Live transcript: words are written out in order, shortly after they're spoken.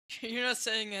You're not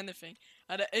saying anything.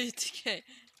 At 80k.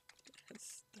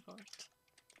 That's the heart.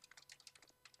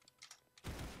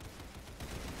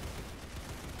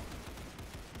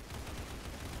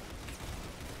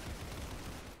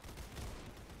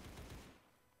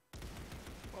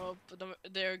 Well, but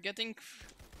they're getting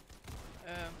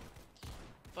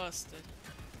busted.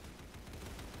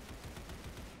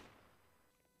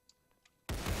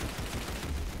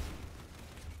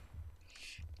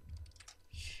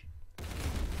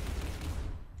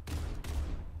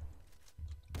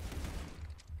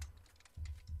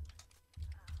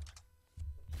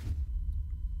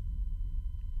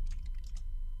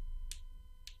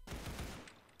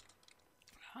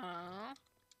 Huh?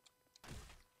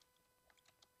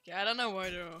 Yeah, I don't know why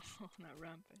they're on that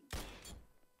rampage.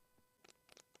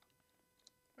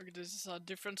 Okay, this is a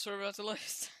different server at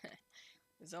least.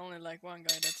 There's only like one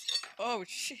guy that's. Oh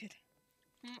shit!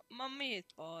 My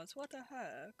meatballs, what the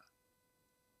heck?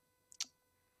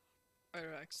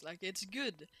 Iraq's like it's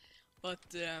good, but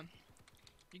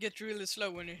you get really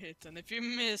slow when you hit, and if you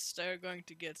miss, they're going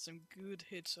to get some good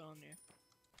hits on you.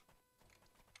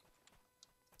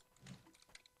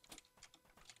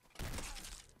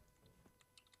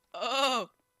 Oh!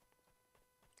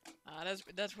 Ah,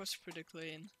 that was pretty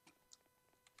clean.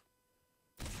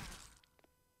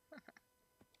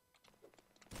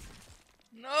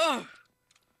 No!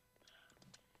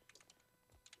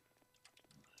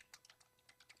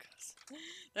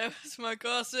 That was my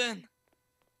cousin!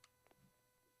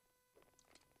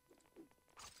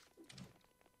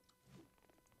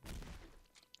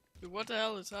 Dude, what the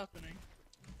hell is happening?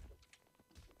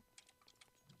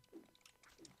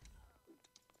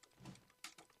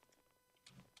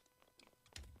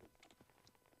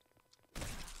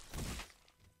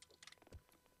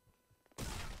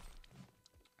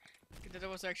 Okay, that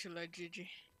was actually like GG.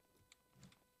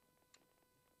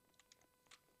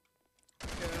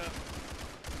 Yeah.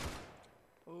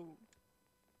 Oh.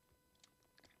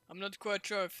 I'm not quite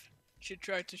sure if she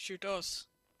tried to shoot us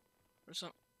or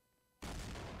something.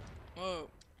 Whoa.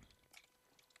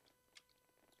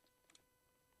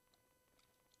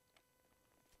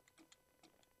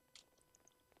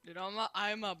 Dude,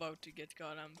 I'm about to get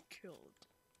goddamn killed.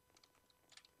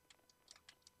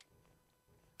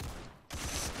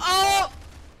 Oh!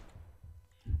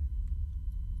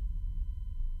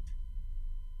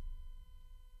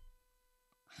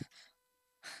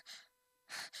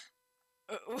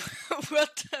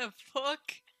 What the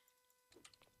fuck?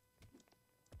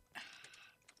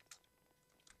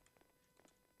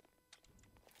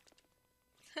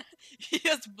 He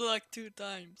has blocked 2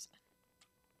 times.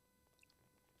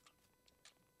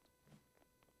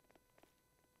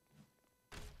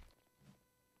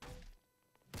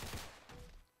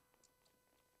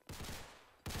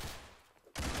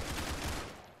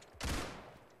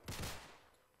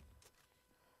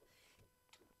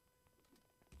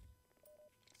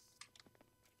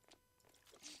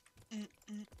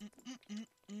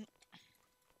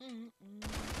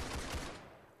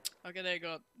 Okay,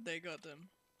 they got them.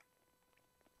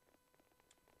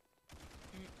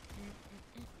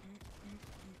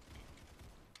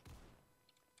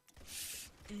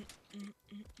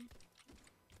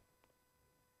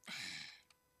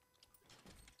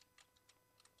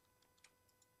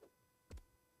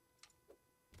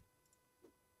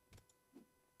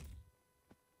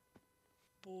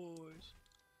 Boys.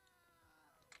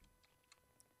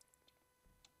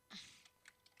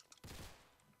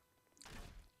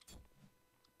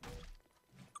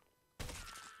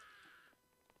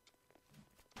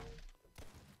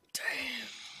 Damn.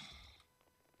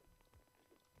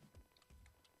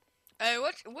 Hey,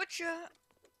 what you?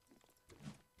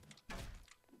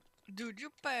 Dude,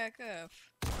 you back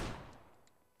off.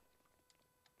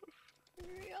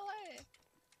 Really?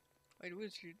 Wait,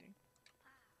 who's shooting?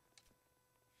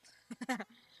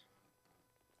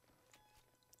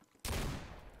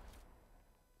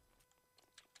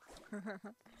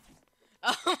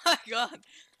 Oh my god!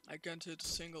 I can't hit a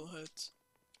single hit.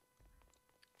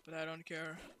 But I don't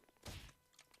care.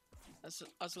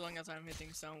 As long as I'm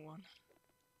hitting someone.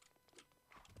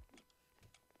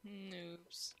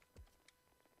 Noobs.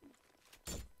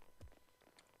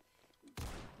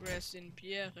 Rest in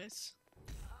Pierres.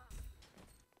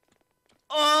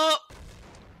 Oh!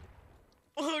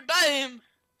 Oh, damn!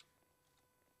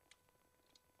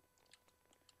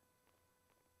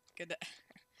 Get that.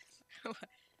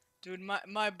 Dude,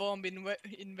 my bomb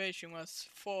invasion was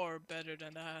far better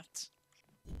than that.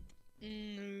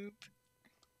 Nope.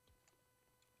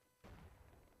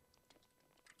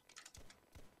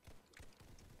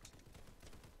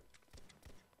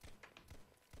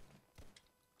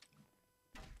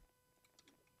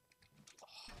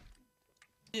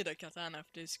 Need a katana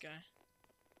of this guy.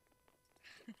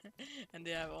 And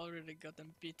they have already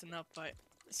gotten beaten up by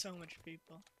so much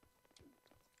people.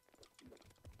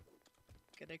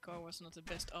 Okay, the car was not the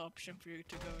best option for you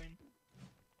to go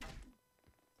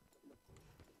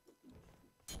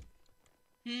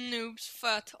in. Noobs,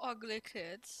 fat, ugly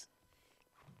kids.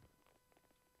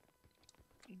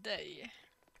 They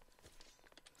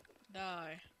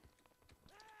die.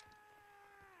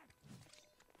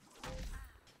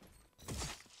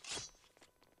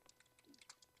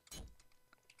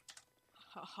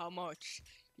 How much?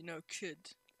 You know, kid.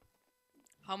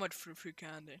 How much for free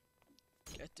candy?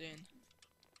 Get in.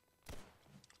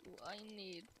 Ooh, I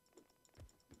need.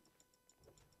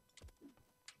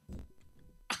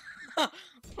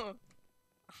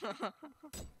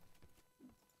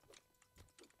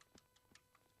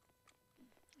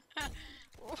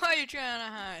 Why are you trying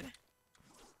to hide?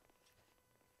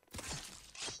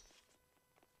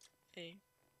 Hey.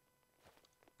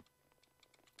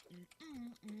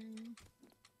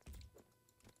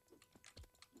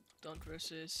 Don't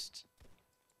resist.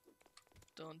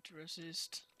 Don't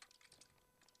resist.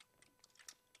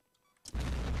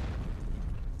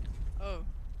 Oh.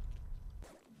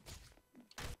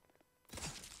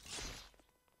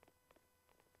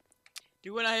 Do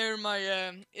you wanna hear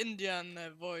my Indian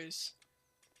voice?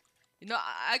 You know,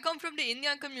 I come from the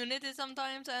Indian community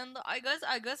sometimes, and I guess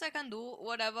I can do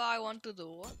whatever I want to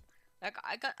do. Like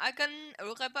I can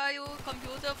repair your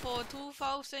computer for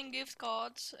 2,000 gift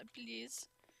cards, please.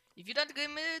 If you don't give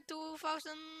me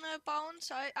 2,000 pounds,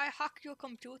 I hack your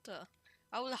computer.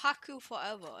 I will hack you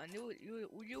forever, and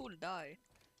you will die,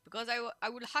 because I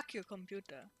will hack your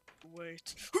computer.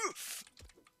 Wait.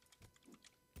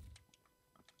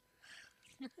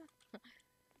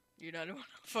 You don't wanna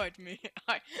fight me.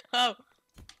 Oh,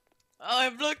 I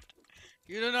blocked.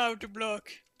 You don't know how to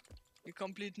block. You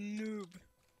complete noob.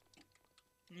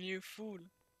 You fool.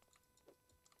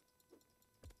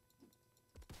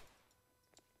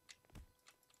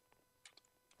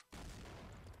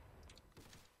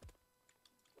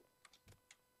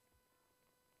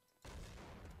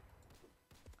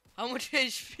 How much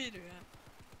HP do you have?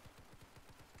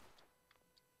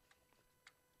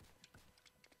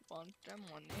 Want the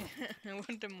money? I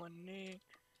want the money.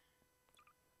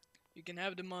 You can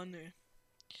have the money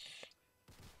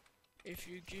if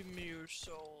you give me your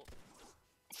soul.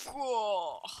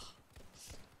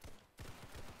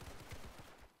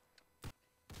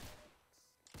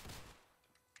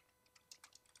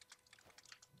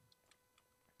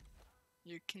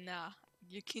 You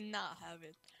cannot have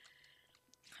it.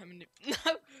 I mean, no,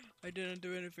 I didn't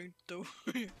do anything to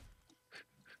you.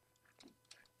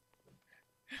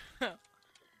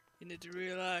 You need to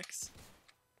relax.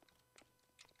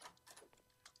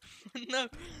 No,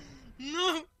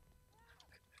 no,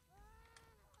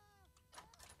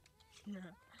 no,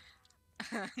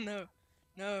 no,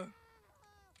 no.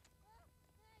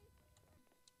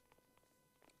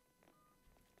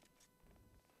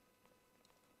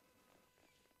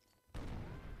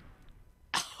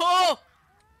 Oh,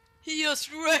 he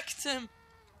just wrecked him.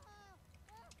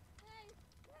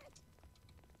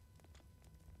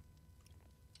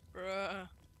 Bruh.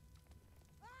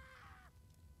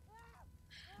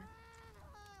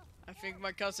 I think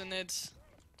my cousin needs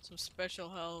some special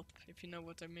help, if you know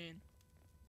what I mean.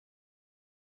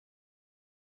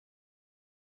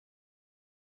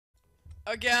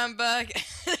 Okay, I'm back.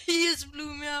 He just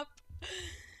blew me up.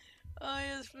 Oh,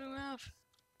 he just blew me up.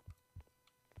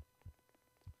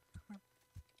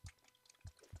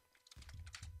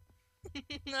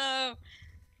 No,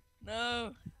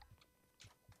 no.